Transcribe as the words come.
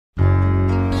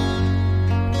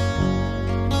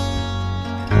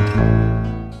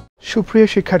সুপ্রিয়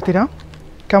শিক্ষার্থীরা,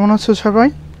 কেমন আছো সবাই?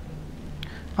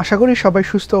 আশা করি সবাই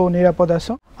সুস্থ ও নিরাপদ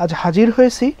আছো। আজ হাজির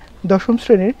হয়েছি দশম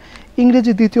শ্রেণীর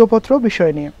ইংরেজি দ্বিতীয় পত্র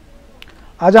বিষয় নিয়ে।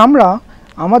 আজ আমরা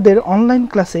আমাদের অনলাইন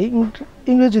ক্লাসে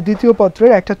ইংরেজি দ্বিতীয়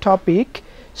পত্রের একটা টপিক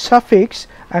সাফিক্স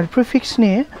অ্যান্ড প্রিফিক্স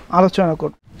নিয়ে আলোচনা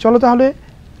করব। চলো তাহলে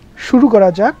শুরু করা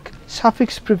যাক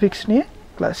সাফিক্স প্রিফিক্স নিয়ে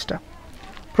ক্লাসটা।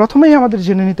 প্রথমেই আমাদের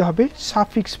জেনে নিতে হবে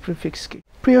সাফিক্স প্রিফিক্স কি।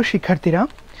 প্রিয় শিক্ষার্থীরা,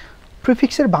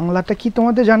 প্রিফিক্সের বাংলাটা কি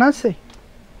তোমাদের জানা আছে?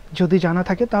 যদি জানা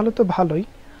থাকে তাহলে তো ভালোই,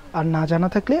 আর না জানা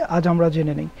থাকলে আজ আমরা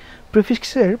জেনে নেই।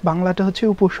 প্রিফিক্সের বাংলাটা হচ্ছে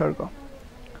উপসর্গ,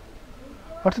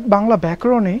 অর্থাৎ বাংলা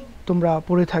ব্যাকরণে তোমরা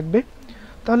পড়ে থাকবে।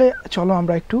 তাহলে চলো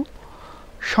আমরা একটু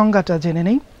সংজ্ঞাটা জেনে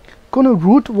নেই। কোনো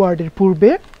রুট ওয়ার্ডের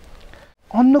পূর্বে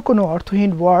অন্য কোনো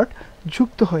অর্থহীন ওয়ার্ড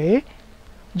যুক্ত হয়ে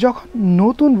যখন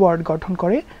নতুন ওয়ার্ড গঠন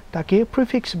করে তাকে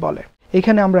প্রিফিক্স বলে।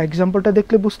 এখানে আমরা এক্সাম্পলটা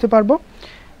দেখলে বুঝতে পারবো।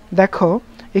 দেখো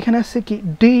এখানে আছে কি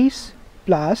ডিস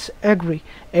প্লাস এগ্রি।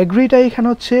 এগ্রিটা এখানে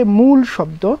হচ্ছে মূল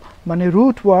শব্দ মানে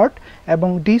রুট ওয়ার্ড, এবং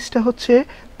ডিসটা হচ্ছে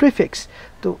প্রিফিক্স।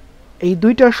 তো এই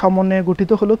দুইটার সমন্বয়ে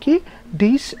গঠিত হলো কি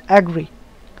ডিস এগ্রি।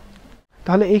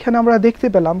 তাহলে এইখানে আমরা দেখতে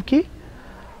পেলাম কি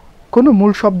কোনো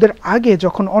মূল শব্দের আগে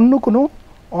যখন অন্য কোনো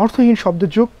অর্থহীন শব্দ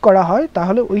যোগ করা হয়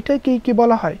তাহলে ওইটাকেই কি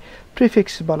বলা হয়?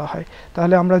 প্রিফিক্স বলা হয়।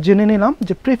 তাহলে আমরা জেনে নিলাম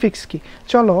যে প্রিফিক্স কি।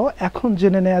 চলো এখন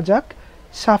জেনে নেওয়া যাক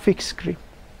সাফিক্স কি।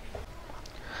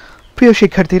 প্রিয়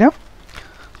শিক্ষার্থীরা,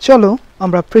 চলো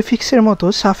আমরা প্রিফিক্সের মতো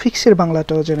সাফিক্সের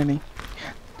বাংলাটাও জেনে নিই।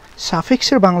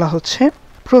 সাফিক্সের বাংলা হচ্ছে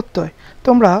প্রত্যয়।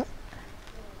 তোমরা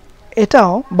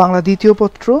এটাও বাংলা দ্বিতীয়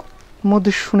পত্র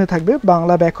মধ্যে শুনে থাকবে,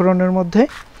 বাংলা ব্যাকরণের মধ্যে।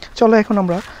 চলো এখন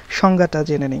আমরা সংজ্ঞাটা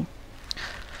জেনে নিই।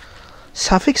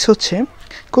 সাফিক্স হচ্ছে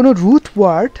কোনো রুট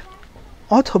ওয়ার্ড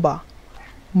অথবা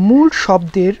মূল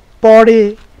শব্দের পরে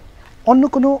অন্য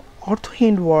কোনো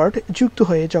অর্থহীন ওয়ার্ড যুক্ত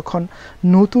হয়ে যখন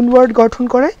নতুন ওয়ার্ড গঠন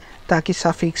করে তাকে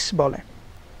সাফিক্স বলে।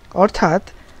 অর্থাৎ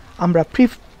আমরা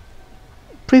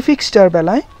প্রিফিক্সটার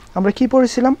বেলায় আমরা কি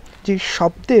পড়েছিলাম যে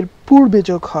শব্দের পূর্বে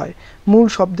যোগ হয়, মূল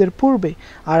শব্দের পূর্বে,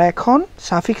 আর এখন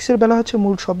সাফিক্সের বেলা হচ্ছে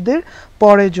মূল শব্দের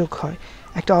পরে যোগ হয়।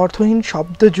 একটা অর্থহীন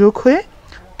শব্দ যোগ হয়ে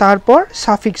তারপর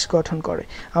সাফিক্স গঠন করে।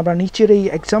 আমরা নিচের এই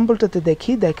এক্সাম্পলটাতে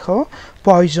দেখো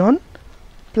পয়জন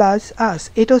প্লাস আস,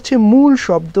 এটা হচ্ছে মূল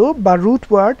শব্দ বা রুট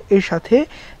ওয়ার্ড, এর সাথে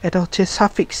এটা হচ্ছে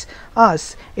সাফিক্স আস,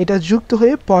 এটা যুক্ত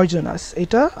হয়ে পয়জনাস।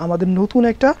 এটা আমাদের নতুন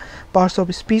একটা পার্টস অফ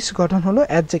স্পিচ গঠন হলো,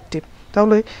 অ্যাডজেক্টিভ।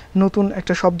 তাহলে নতুন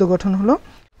একটা শব্দ গঠন হলো।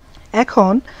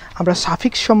 এখন আমরা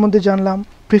সাফিক্স সম্বন্ধে জানলাম,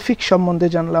 প্রিফিক্স সম্বন্ধে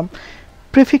জানলাম।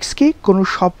 প্রিফিক্স কি? কোনো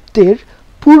শব্দের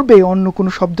পূর্বে অন্য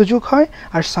কোনো শব্দ যোগ হয়,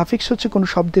 আর সাফিক্স হচ্ছে কোনো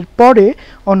শব্দের পরে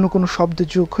অন্য কোনো শব্দ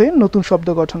যোগ হয়ে নতুন শব্দ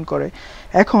গঠন করে।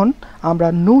 এখন আমরা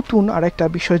নতুন আর একটা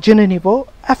বিষয় জেনে নিব,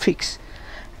 অ্যাফিক্স।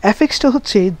 অ্যাফিক্সটা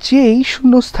হচ্ছে যেই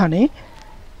শূন্যস্থানে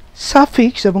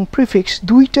সাফিক্স এবং প্রিফিক্স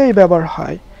দুইটাই ব্যবহার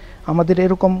হয়। আমাদের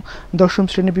এরকম দশম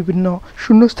শ্রেণী বিভিন্ন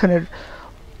শূন্যস্থানের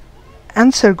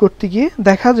অ্যান্সার করতে গিয়ে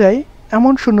দেখা যায়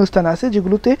এমন শূন্যস্থান আছে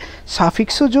যেগুলোতে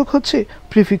সাফিক্সও যোগ হচ্ছে,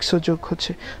 প্রিফিক্সও যোগ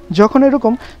হচ্ছে। যখন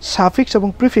এরকম সাফিক্স এবং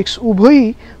প্রিফিক্স উভয়ই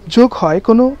যোগ হয়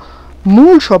কোনো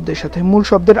মূল শব্দের সাথে, মূল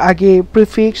শব্দের আগে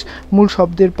প্রিফিক্স, মূল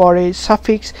শব্দের পরে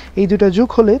সাফিক্স, এই দুটো যোগ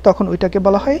হলে তখন ওইটাকে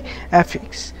বলা হয়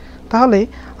অ্যাফিক্স। তাহলে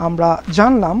আমরা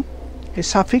জানলাম এই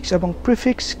সাফিক্স এবং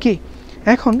প্রিফিক্স কি।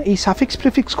 এখন এই সাফিক্স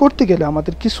প্রিফিক্স করতে গেলে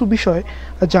আমাদের কিছু বিষয়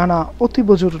জানা অতীব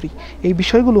জরুরি। এই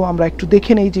বিষয়গুলো আমরা একটু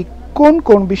দেখে নেই যে কোন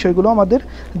কোন বিষয়গুলো আমাদের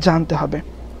জানতে হবে।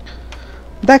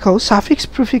 দেখো, সাফিক্স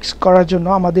প্রিফিক্স করার জন্য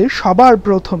আমাদের সবার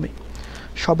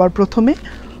প্রথমে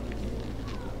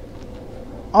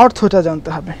অর্থটা জানতে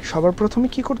হবে। সবার প্রথমে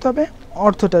কি করতে হবে?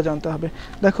 অর্থটা জানতে হবে।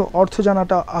 দেখো, অর্থ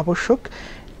জানাটা আবশ্যক,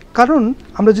 কারণ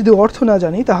আমরা যদি অর্থ না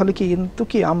জানি তাহলে কিন্তু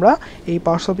আমরা এই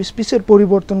পার্টস অফ স্পিচের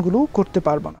পরিবর্তনগুলো করতে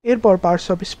পারবো না। এরপর পার্টস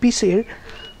অফ স্পিচের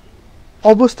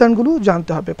অবস্থানগুলো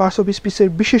জানতে হবে। পার্টস অফ স্পিচের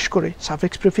বিশেষ করে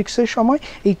সাফিক্স প্রিফিক্সের সময়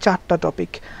এই চারটা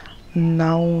টপিক,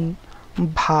 নাউন,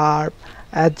 ভার্ব,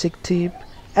 অ্যাডজেক্টিভ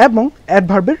এবং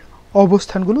অ্যাডভার্বের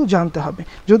অবস্থানগুলো জানতে হবে।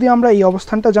 যদি আমরা এই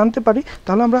অবস্থানটা জানতে পারি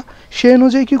তাহলে আমরা সে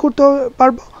অনুযায়ী কী করতে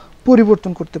পারবো?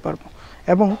 পরিবর্তন করতে পারবো।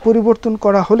 এবং পরিবর্তন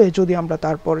করা হলে যদি আমরা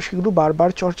তারপর সেগুলো বারবার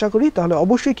চর্চা করি তাহলে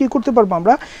অবশ্যই কী করতে পারবো?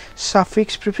 আমরা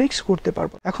সাফিক্স প্রিফিক্স করতে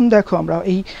পারবো। এখন দেখো, আমরা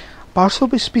এই পার্টস অফ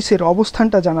স্পিচের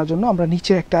অবস্থানটা জানার জন্য আমরা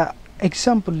নিচে একটা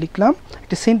এক্সাম্পল লিখলাম,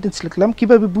 একটা সেন্টেন্স লিখলাম।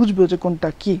 কিভাবে বুঝবো যে কোনটা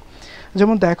কি?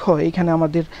 যেমন দেখো, এখানে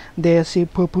আমাদের দেয়া আছে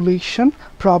population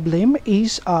problem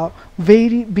is a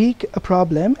very big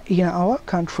problem in our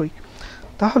country.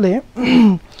 তাহলে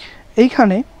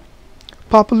এইখানে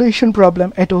পপুলেশন প্রবলেম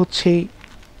এটা হচ্ছে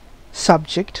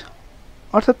সাবজেক্ট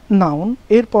অর্থাৎ নাউন,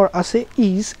 এরপর আছে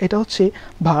ইজ, এটা হচ্ছে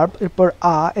ভার্ব, এরপর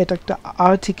এটা একটা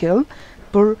আর্টিকেল,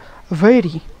 এরপর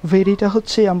ভেরিটা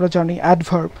হচ্ছে আমরা জানি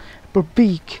অ্যাডভার্ব, এরপর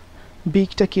বিগ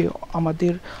বিগটা কি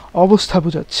আমাদের অবস্থা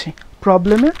বোঝাচ্ছে,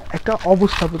 প্রবলেমের একটা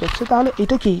অবস্থা বোঝাচ্ছে, তাহলে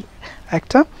এটা কি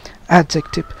একটা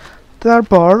অ্যাডজেক্টিভ।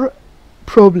 তারপর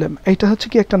প্রবলেম, এটা হচ্ছে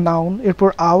কি একটা নাউন। এরপর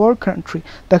আওয়ার কান্ট্রি,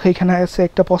 দেখো এখানে আছে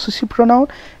একটা পসেসিভ প্রোনাউন,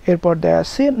 এরপর দেয়া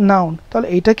আছে নাউন, তাহলে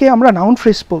এটাকে আমরা নাউন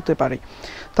ফ্রেজ বলতে পারি।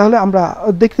 তাহলে আমরা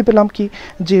দেখতে পেলাম কি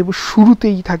যে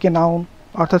শুরুতেই থাকে নাউন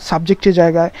অর্থাৎ সাবজেক্টের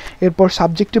জায়গায়, এরপর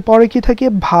সাবজেক্টের পরে কি থাকে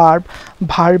ভার্ব,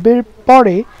 ভার্বের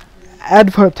পরে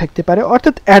অ্যাডভার্ব থাকতে পারে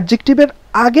অর্থাৎ অ্যাডজেক্টিভের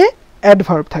আগে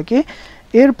অ্যাডভার্ব থাকে,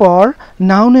 এরপর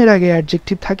নাউনের আগে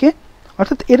অ্যাডজেক্টিভ থাকে,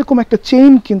 অর্থাৎ এরকম একটা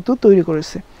চেইন কিন্তু তৈরি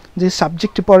করেছে যে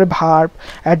সাবজেক্টের পরে ভার্ব,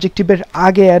 অ্যাডজেক্টিভের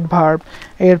আগে অ্যাডভার্ব,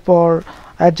 এরপর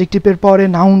অ্যাডজেক্টিভের পরে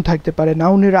নাউন থাকতে পারে,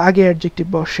 নাউনের আগে অ্যাডজেক্টিভ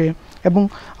বসে এবং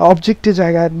অবজেক্টের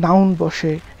জায়গায় নাউন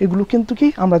বসে। এগুলো কিন্তু কি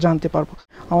আমরা জানতে পারবো।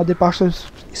 আমাদের পার্সোনাল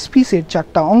স্পিচের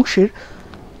 4টা অংশের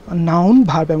নাউন,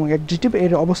 ভার্ব এবং অ্যাডজেক্টিভ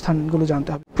এর অবস্থানগুলো জানতে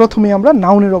হবে। প্রথমে আমরা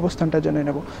নাউনের অবস্থানটা জেনে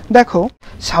নেব। দেখো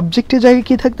সাবজেক্টের জায়গায়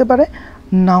কি থাকতে পারে,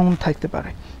 নাউন থাকতে পারে।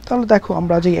 তাহলে দেখো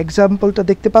আমরা যে এক্সাম্পলটা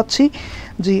দেখতে পাচ্ছি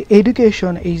যে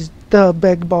education is the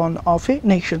backbone of a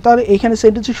nation, তাহলে এখানে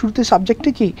সেন্টেন্সের শুরুতে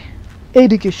সাবজেক্টে কি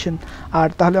এডুকেশন, আর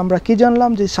তাহলে আমরা কি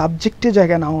জানলাম যে সাবজেক্টের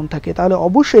জায়গায় নাউন থাকে, তাহলে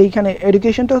অবশ্যই এখানে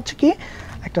এডুকেশনটা হচ্ছে কি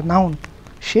একটা নাউন,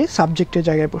 সে সাবজেক্টের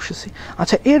জায়গায় বসেছে।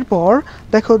 আচ্ছা এরপর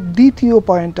দেখো দ্বিতীয়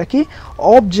পয়েন্টটা কি,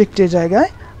 অবজেক্টের জায়গায়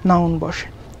নাউন বসে।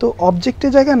 তো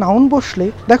অবজেক্টের জায়গায় নাউন বসলে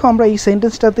দেখো আমরা এই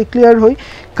সেন্টেন্সটাতে ক্লিয়ার হই,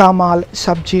 Kamal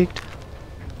subject,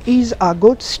 is a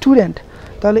good student,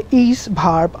 তাহলে ইজ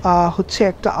ভার্ব, হচ্ছে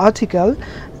একটা আর্টিকেল,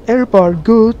 এরপর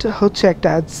গুড হচ্ছে একটা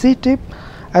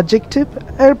অ্যাডজেক্টিভ,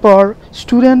 এরপর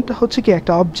স্টুডেন্ট হচ্ছে কি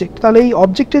একটা অবজেক্ট, তাহলে এই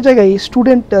অবজেক্টের জায়গায় এই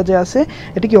স্টুডেন্টটা যে আছে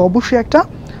এটা কি অবশ্যই একটা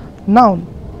নাউন।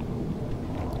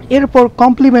 এরপর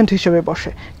কমপ্লিমেন্ট হিসেবে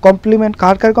বসে, কমপ্লিমেন্ট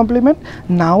কার কমপ্লিমেন্ট,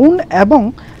 নাউন এবং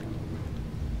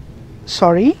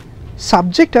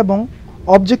সাবজেক্ট এবং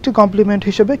অবজেক্টের কমপ্লিমেন্ট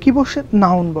হিসেবে কি বসে,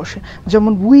 নাউন বসে।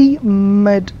 যেমন we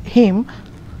made him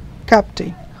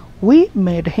captain, we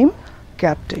made him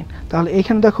captain, তাহলে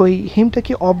এখানে দেখো এই হিমটা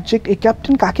কি অবজেক্ট, এই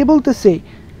ক্যাপ্টেন কাকে বলতেছে,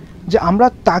 যে আমরা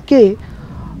তাকে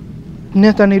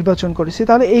নেতা নির্বাচন করেছি,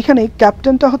 তাহলে এইখানে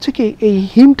ক্যাপ্টেনটা হচ্ছে কি এই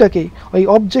হিমটাকে, ওই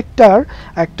অবজেক্টটার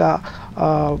একটা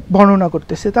বর্ণনা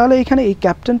করতেছে, তাহলে এখানে এই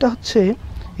ক্যাপ্টেনটা হচ্ছে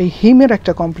এই হিমের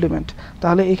একটা কমপ্লিমেন্ট।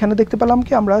 তাহলে এখানে দেখতে পেলাম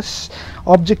কি আমরা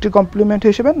অবজেক্টের কমপ্লিমেন্ট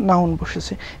হিসেবে নাউন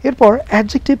বসেছে। এরপর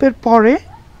অ্যাডজেক্টিভের পরে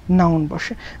নাউন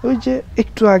বসে, ওই যে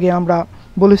একটু আগে আমরা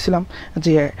বলেছিলাম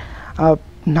যে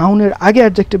নাউনের আগে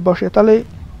অ্যাডজেক্টিভ বসে, তাহলে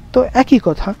তো একই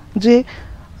কথা যে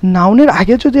নাউনের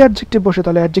আগে যদি অ্যাডজেক্টিভ বসে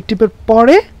তাহলে অ্যাডজেক্টিভের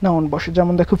পরে নাউন বসে।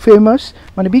 যেমন দেখো ফেমাস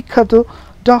মানে বিখ্যাত,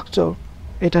 ডক্টর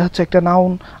এটা হচ্ছে একটা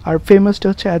নাউন, আর ফেমাসটা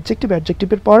হচ্ছে অ্যাডজেক্টিভ,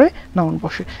 অ্যাডজেক্টিভের পরে নাউন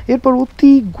বসে। এরপর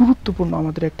অতি গুরুত্বপূর্ণ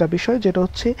আমাদের একটা বিষয় যেটা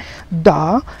হচ্ছে দা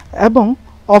এবং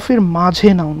অফের মাঝে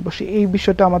নাউন বসে। এই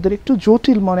বিষয়টা আমাদের একটু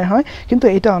জটিল মনে হয় কিন্তু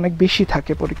এটা অনেক বেশি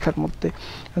থাকে পরীক্ষার মধ্যে।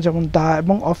 যেমন দা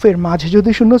এবং অফের মাঝে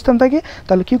যদি শূন্যস্থান থাকে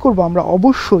তাহলে কি করব আমরা,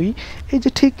 অবশ্যই এই যে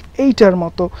ঠিক এইটার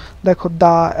মতো দেখো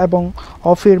দা এবং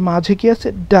অফের মাঝে কি আছে,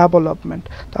 ডেভেলপমেন্ট,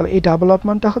 তাহলে এই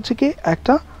ডেভেলপমেন্টটা হচ্ছে কি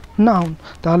একটা নাউন।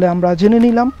 তাহলে আমরা জেনে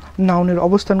নিলাম নাউনের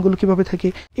অবস্থানগুলো কিভাবে থাকে।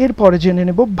 এরপরে জেনে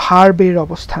নেব ভার্বের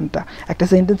অবস্থানটা, একটা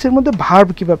সেন্টেন্সের মধ্যে ভার্ব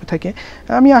কিভাবে থাকে।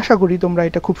 আমি আশা করি তোমরা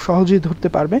এটা খুব সহজেই ধরতে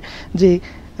পারবে যে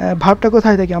ভার্বটা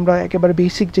কোথায় থাকে। আমরা একেবারে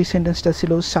বেসিক যে সেন্টেন্সটা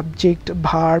ছিল সাবজেক্ট,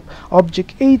 ভার্ব, অবজেক্ট,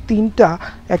 এই তিনটা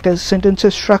একটা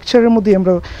সেন্টেন্সের স্ট্রাকচারের মধ্যে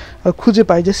আমরা খুঁজে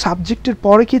পাই যে সাবজেক্টের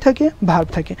পরে কি থাকে, ভার্ব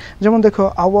থাকে। যেমন দেখো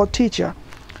our teacher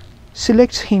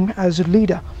সিলেক্টস him as a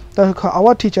leader, দেখো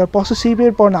আওয়ার টিচার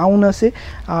পসেসিভের পর নাউন আছে,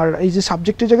 আর এই যে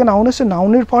সাবজেক্টের জায়গায় নাউন আছে,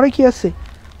 নাউনের পরে কি আছে,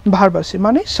 ভার্ব আছে,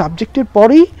 মানে সাবজেক্টের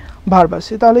পরেই ভার্ব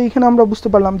আছে। তাহলে এখানে আমরা বুঝতে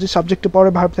পারলাম যে সাবজেক্টের পরে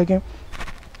ভার্ব থাকে।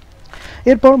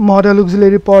 এরপর মডেল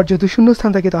অক্সিলারির পর যেহেতু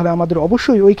শূন্যস্থান থাকে তাহলে আমাদের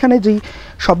অবশ্যই ওইখানে যেই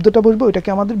শব্দটা বসবো ওইটাকে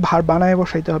আমাদের ভার্ব বানায়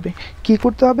বসাইতে হবে। কি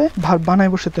করতে হবে, ভার্ব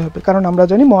বানায় বসাতে হবে, কারণ আমরা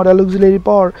জানি মডেল অক্সিলারির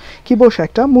পর কি বসে,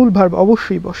 একটা মূল ভার্ব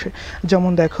অবশ্যই বসে।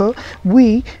 যেমন দেখো উই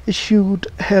শুড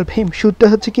হেল্প হিম, শুডটা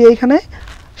হচ্ছে কি এখানে,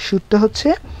 শুডটা হচ্ছে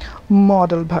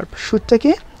মডেল ভার্ব, শুডটা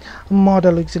কি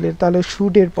মডেল অক্সিলারি, তাহলে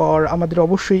শুডের পর আমাদের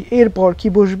অবশ্যই এরপর কি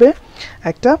বসবে,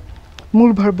 একটা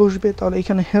মূল ভার্ব বসবে। তাহলে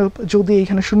এখানে হেল্প, যদি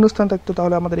এখানে শূন্যস্থান থাকতো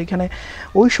তাহলে আমাদের এখানে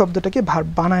ওই শব্দটাকে ভার্ব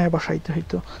বানায় বসাইতে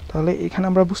হইতো। তাহলে এখানে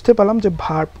আমরা বুঝতে পারলাম যে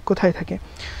ভার্ব কোথায় থাকে।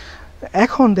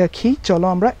 এখন দেখি চলো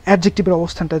আমরা অ্যাডজেক্টিভের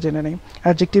অবস্থানটা জেনে নেই।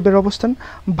 অ্যাডজেক্টিভের অবস্থান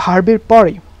ভার্বের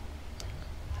পরে,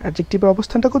 অ্যাডজেক্টিভের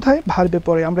অবস্থানটা কোথায়, ভার্বের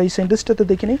পরে। আমরা এই সেন্টেন্সটাতে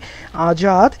দেখে নিই,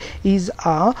 Azad is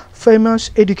a famous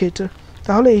educator,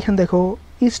 তাহলে এইখানে দেখো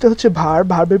ইজটা হচ্ছে ভার্ব,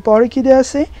 ভার্বের পরে কি দেওয়া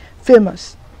আছে, ফেমাস,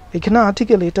 এখানে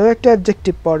আর্টিকেল, এটাও একটা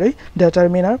অ্যাডজেক্টিভ পরে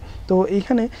ডিটারমিনার। তো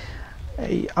এইখানে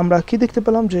এই আমরা কি দেখতে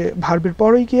পেলাম যে ভার্বের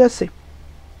পরেই কি আছে,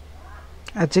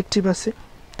 অ্যাডজেক্টিভ আছে।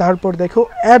 তারপর দেখো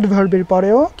অ্যাডভার্বের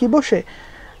পরেও কি বসে,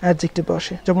 অ্যাডজেক্টিভ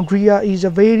বসে। যেমন Riya is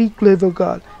a very clever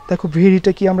girl, দেখো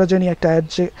ভেরিটা কি আমরা জানি একটা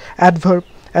অ্যাডভার্ব,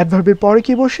 অ্যাডভার্বের পরে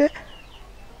কি বসে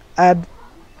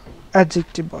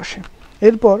অ্যাডজেক্টিভ বসে।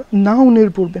 এরপর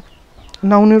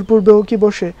নাউনের পূর্বেও কি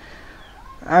বসে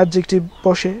অ্যাডজেক্টিভ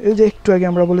বসে। এই যে একটু আগে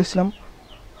আমরা বলেছিলাম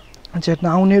যে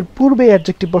নাউনের পূর্বে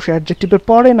অ্যাডজেক্টিভ বসে, অ্যাডজেক্টিভের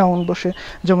পরে নাউন বসে।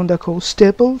 যেমন দেখো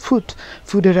স্টেপল ফুড,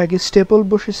 ফুডের আগে স্টেপল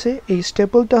বসেছে, এই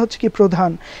স্টেপলটা হচ্ছে কি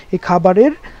প্রধান, এই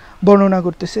খাবারের বর্ণনা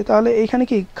করতেছে, তাহলে এখানে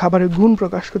কি খাবারের গুণ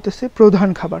প্রকাশ করতেছে, প্রধান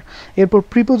খাবার। এরপর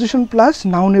প্রিপোজিশন প্লাস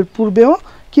নাউনের পূর্বেও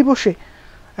কি বসে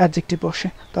অ্যাডজেক্টিভ বসে।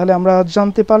 তাহলে আমরা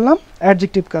জানতে পারলাম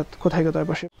অ্যাডজেক্টিভ কোথায় কোথায়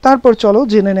বসে। তারপর চলো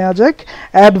জেনে নেওয়া যাক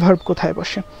অ্যাডভার্ব কোথায়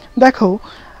বসে। দেখো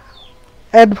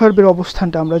অ্যাডভার্বের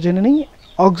অবস্থানটা আমরা জেনে নিই।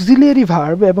 অক্সিলিয়ারি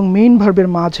ভার্ব এবং মেইন ভার্বের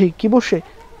মাঝে কি বসে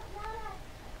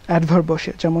অ্যাডভার্ব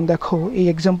বসে। যেমন দেখো এই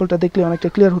এক্সাম্পলটা দেখলে অনেকটা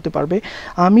ক্লিয়ার হতে পারবে।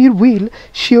 আমির will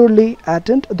surely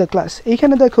attend the class.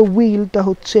 এইখানে দেখো উইলটা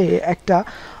হচ্ছে একটা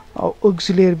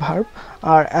অক্সিলিয়ারি ভার্ব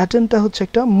আর অ্যাটেন্ডটা হচ্ছে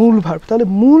একটা মূল ভার্ব। তাহলে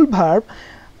মূল ভার্ব,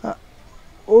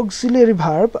 অক্সিলিয়ারি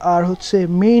ভার্ব আর হচ্ছে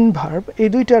মেইন ভার্ব, এই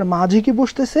দুইটার মাঝে কি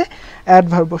বসতেছে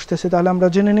অ্যাডভার্ব বসতেছে। তাহলে আমরা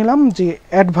জেনে নিলাম যে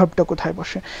অ্যাডভার্বটা কোথায়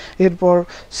বসে। এরপর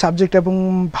সাবজেক্ট এবং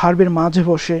ভার্বের মাঝে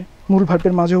বসে, মূল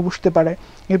ভার্বের মাঝেও বসতে পারে।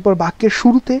 এরপর বাক্যের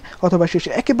শুরুতে অথবা শেষে,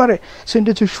 একেবারে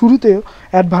সেন্টেন্সের শুরুতেও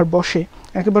অ্যাডভার্ব বসে,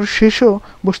 একেবারে শেষেও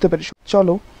বসতে পারে।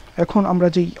 চলো এখন আমরা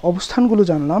যেই অবস্থানগুলো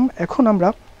জানলাম, এখন আমরা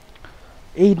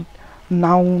এই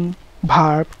নাউন,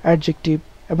 ভার্ব, অ্যাডজেক্টিভ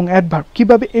এবং অ্যাডভার্ব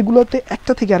কীভাবে এগুলোতে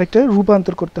একটা থেকে আরেকটা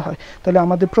রূপান্তর করতে হয়। তাহলে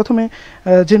আমাদের প্রথমে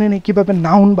জেনে নিই কীভাবে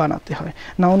নাউন বানাতে হয়।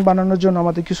 নাউন বানানোর জন্য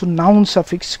আমাদের কিছু নাউন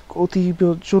সাফিক্স অতি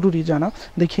জরুরি জানা।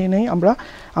 দেখিয়ে নেই আমরা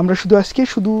আজকে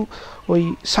শুধু ওই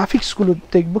সাফিক্সগুলো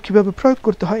দেখব, কীভাবে প্রয়োগ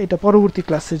করতে হয় এটা পরবর্তী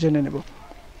ক্লাসে জেনে নেব।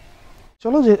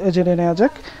 চলো জেনে নেওয়া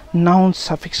যাক নাউন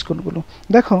সাফিক্স কোনগুলো।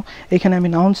 দেখো এখানে আমি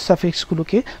নাউন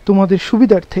সাফিক্সগুলোকে তোমাদের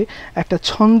সুবিধার্থে একটা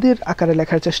ছন্দের আকারে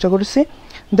লেখার চেষ্টা করেছি।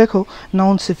 দেখো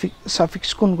নাউন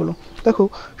সাফিক্স কোনগুলো, দেখো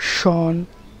শন,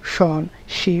 শন,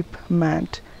 শিপ,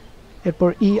 ম্যান্ট, এরপর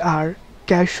আর,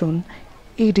 ক্যাশন,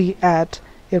 ইডি, অ্যাট,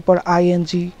 এরপর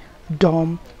আইএনজি, ডম,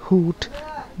 হুট,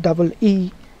 ডাবল ই,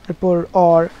 এরপর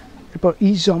অর, এরপর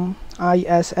ইজম,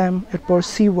 আইএসএম, এরপর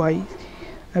সিওয়াই,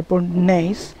 এরপর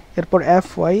নেইস, এরপর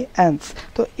FY অ্যান্স।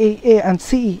 তো এই এ অ্যান্ড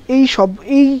সিই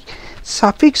এই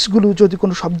সাফিক্সগুলো যদি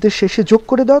কোনো শব্দের শেষে যোগ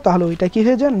করে দাও তাহলে ওইটা কী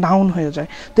হয়ে যায়, নাউন হয়ে যায়।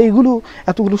 তো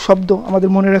এতগুলো শব্দ আমাদের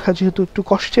মনে রাখা যেহেতু একটু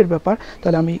কষ্টের ব্যাপার,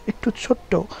 তাহলে আমি একটু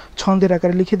ছোট্ট ছন্দের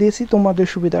আকারে লিখে দিয়েছি তোমাদের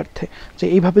সুবিধার্থে, যে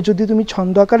এইভাবে যদি তুমি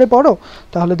ছন্দ আকারে পড়ো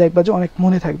তাহলে দেখবা যে অনেক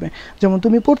মনে থাকবে। যেমন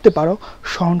তুমি পড়তে পারো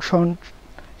শন, শন,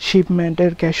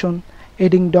 শিপমেন্টের ক্যাশন,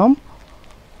 এডিংডম,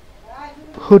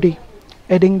 হুডি,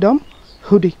 এডিংডম,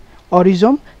 হুডি,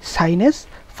 অরিজম, সাইনেস,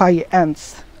 ফাইয়েন্স,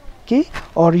 কি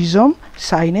অরিজম,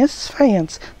 সাইনেস,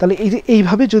 ফাইয়েন্স। তাহলে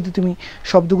এইভাবে যদি তুমি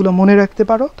শব্দগুলো মনে রাখতে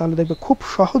পারো তাহলে দেখবে খুব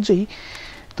সহজেই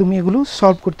তুমি এগুলো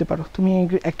সলভ করতে পারো। তুমি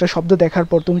একটা শব্দ দেখার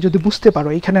পর তুমি যদি বুঝতে পারো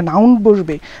এখানে নাউন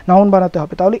বসবে, নাউন বানাতে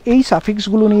হবে, তাহলে এই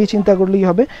সাফিক্সগুলো নিয়ে চিন্তা করলেই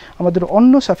হবে, আমাদের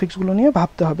অন্য সাফিক্সগুলো নিয়ে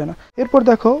ভাবতে হবে না। এরপর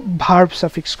দেখো ভার্ব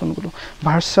সাফিক্স কোনগুলো।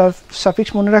 ভার্ব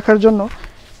সাফিক্স মনে রাখার জন্য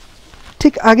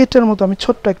ঠিক আগেরটার মতো আমি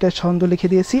ছোট্ট একটা ছন্দ লিখে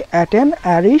দিয়েছি, অ্যাটেন,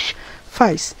 অ্যারিশ,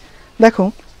 ফাইস। দেখো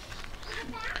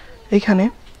এখানে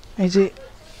এই যে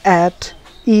অ্যাট,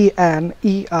 EN,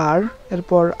 ER,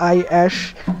 এরপর IS,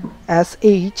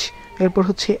 SH, এরপর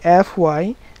হচ্ছে FY,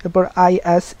 এরপর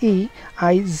ISE,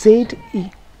 IZE,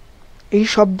 এই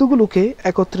শব্দগুলোকে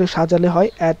একত্রে সাজালে হয়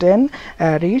অ্যাটেন,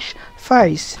 অ্যারিশ,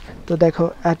 ফাইস। তো দেখো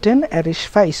অ্যাটেন, অ্যারিশ,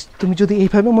 ফাইস তুমি যদি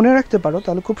এইভাবে মনে রাখতে পারো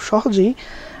তাহলে খুব সহজেই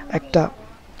একটা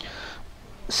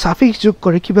সাফিক্স যোগ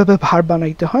করে কিভাবে ভার্ব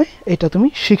বানাইতে হয় এটা তুমি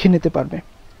শিখে নিতে পারবে।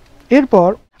 এরপর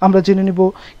আমরা জেনে নেব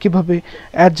কিভাবে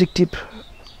অ্যাডজেক্টিভ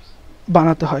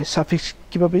বানাতে হয়,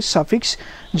 কিভাবে সাফিক্স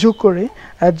যোগ করে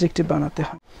অ্যাডজেক্টিভ বানাতে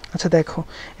হয়। আচ্ছা দেখো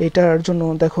এটার জন্য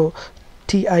দেখো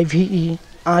TIVE,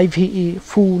 IVE,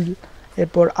 ফুল,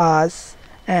 এরপর আস,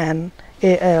 an,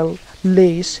 AL,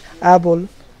 less, able,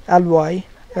 LY,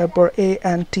 এরপর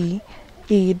ANT,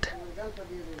 ইড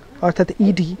অর্থাৎ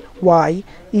ED, Y,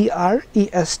 ER,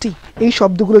 EST, এই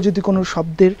শব্দগুলো যদি কোনো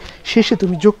শব্দের শেষে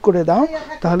তুমি যোগ করে দাও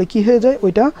তাহলে কি হয়ে যায়,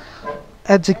 ওইটা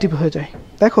অ্যাডজেক্টিভ হয়ে যায়।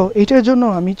 দেখো এইটার জন্য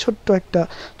আমি ছোট্ট একটা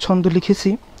ছন্দ লিখেছি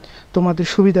তোমাদের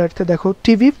সুবিধার্থে। দেখো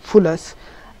TV ফুলাস,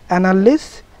 অ্যানালিস,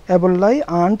 অ্যাবলাই,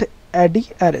 aunt, Adi,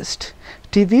 arrest.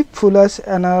 TV ফুলাস,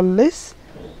 অ্যানালিস,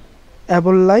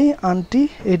 অ্যাবলাই, aunty,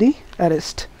 এডি,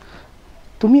 অ্যারেস্ট।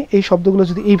 তুমি এই শব্দগুলো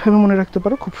যদি এইভাবে মনে রাখতে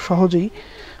পারো খুব সহজেই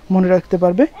মনে রাখতে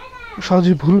পারবে,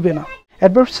 সহজেই ভুলবে না।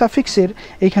 অ্যাডভার্ব সাফিক্সের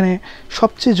এখানে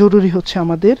সবচেয়ে জরুরি হচ্ছে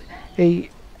আমাদের এই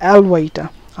LYটা,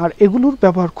 আর এগুলোর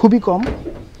ব্যবহার খুবই কম,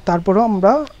 তারপরেও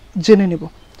আমরা জেনে নেব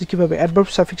যে কীভাবে অ্যাডভার্ব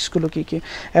সাফিক্সগুলো কী কী।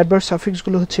 অ্যাডভার্ব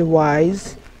সাফিক্সগুলো হচ্ছে ওয়াইজ,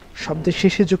 শব্দের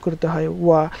শেষে যোগ করতে হয়,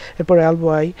 ওয়া, এরপর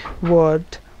অ্যালওয়াই, ওয়ার্ড,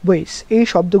 ওয়েস, এই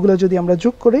শব্দগুলো যদি আমরা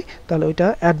যোগ করি তাহলে ওইটা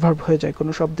অ্যাডভার্ব হয়ে যায়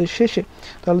কোনো শব্দের শেষে।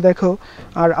 তাহলে দেখো,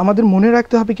 আর আমাদের মনে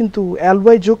রাখতে হবে কিন্তু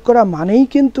অ্যালওয়াই যোগ করা মানেই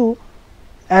কিন্তু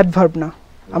অ্যাডভার্ব না।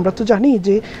 আমরা তো জানি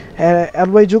যে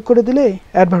অ্যালওয়াই যোগ করে দিলে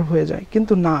অ্যাডভার্ব হয়ে যায়,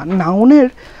 কিন্তু না, নাউনের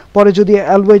পরে যদি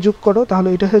অ্যালওয়াই যোগ করো তাহলে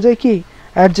এটা হয়ে যায় কি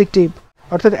অ্যাডজেক্টিভ।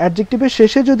 অর্থাৎ অ্যাডজেক্টিভের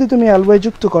শেষে যদি তুমি অ্যালওয়াই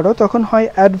যুক্ত করো তখন হয়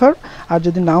অ্যাডভার্ব, আর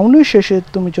যদি নাউনের শেষে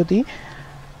তুমি যদি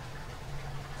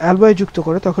অ্যালওয়াই যুক্ত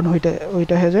করো তখন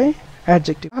ওইটা হয়ে যায়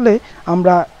অ্যাডজেক্টিভ। তাহলে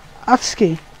আমরা আজকে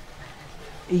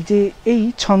এই যে এই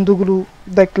ছন্দগুলো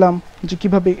দেখলাম যে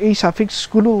কীভাবে এই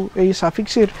সাফিক্সগুলো, এই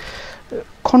সাফিক্সের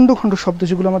খণ্ড খণ্ড শব্দ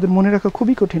যেগুলো আমাদের মনে রাখা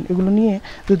খুবই কঠিন, এগুলো নিয়ে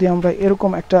যদি আমরা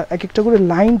এরকম এক একটা করে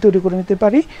লাইন তৈরি করে নিতে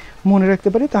পারি, মনে রাখতে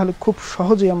পারি, তাহলে খুব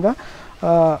সহজেই আমরা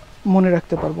মনে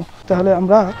রাখতে পারবো। তাহলে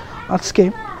আমরা আজকে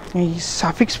এই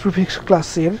সাফিক্স প্রিফিক্স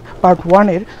ক্লাসের পার্ট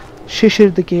 1-এর শেষের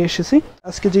দিকে এসেছি।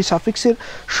 আজকে যে সাফিক্সের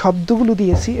শব্দগুলো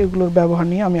দিয়েছি এগুলোর ব্যবহার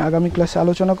নিয়ে আমি আগামী ক্লাসে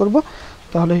আলোচনা করব।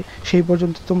 তাহলে সেই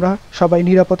পর্যন্ত তোমরা সবাই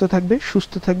নিরাপদে থাকবে,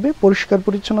 সুস্থ থাকবে, পরিষ্কার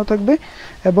পরিচ্ছন্ন থাকবে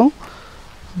এবং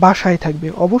বাসায় থাকবে,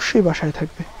 অবশ্যই বাসায়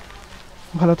থাকবে।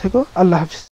 ভালো থেকো, আল্লাহ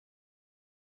হাফিজ।